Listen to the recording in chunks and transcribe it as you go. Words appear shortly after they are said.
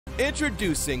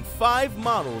Introducing 5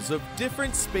 models of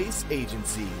different space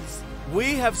agencies.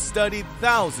 We have studied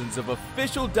thousands of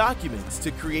official documents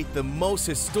to create the most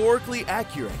historically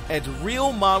accurate and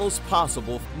real models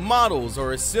possible. Models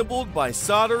are assembled by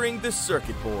soldering the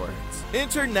circuit boards.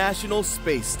 International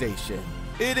Space Station.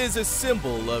 It is a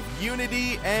symbol of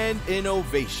unity and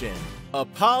innovation.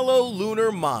 Apollo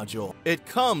Lunar Module. It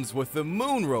comes with the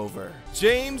Moon Rover.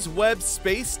 James Webb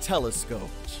Space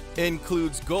Telescope.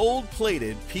 Includes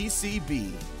gold-plated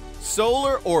PCB.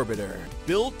 Solar Orbiter,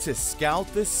 built to scout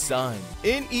the sun.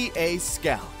 NEA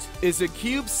Scout is a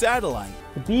cube satellite.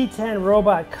 The B-10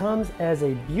 robot comes as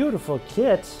a beautiful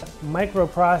kit,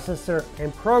 microprocessor,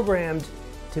 and programmed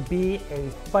to be a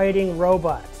fighting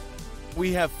robot.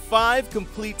 We have 5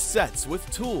 complete sets with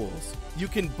tools. You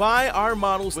can buy our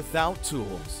models without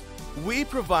tools. We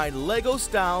provide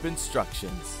Lego-style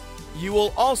instructions. You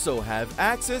will also have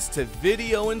access to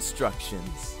video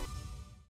instructions.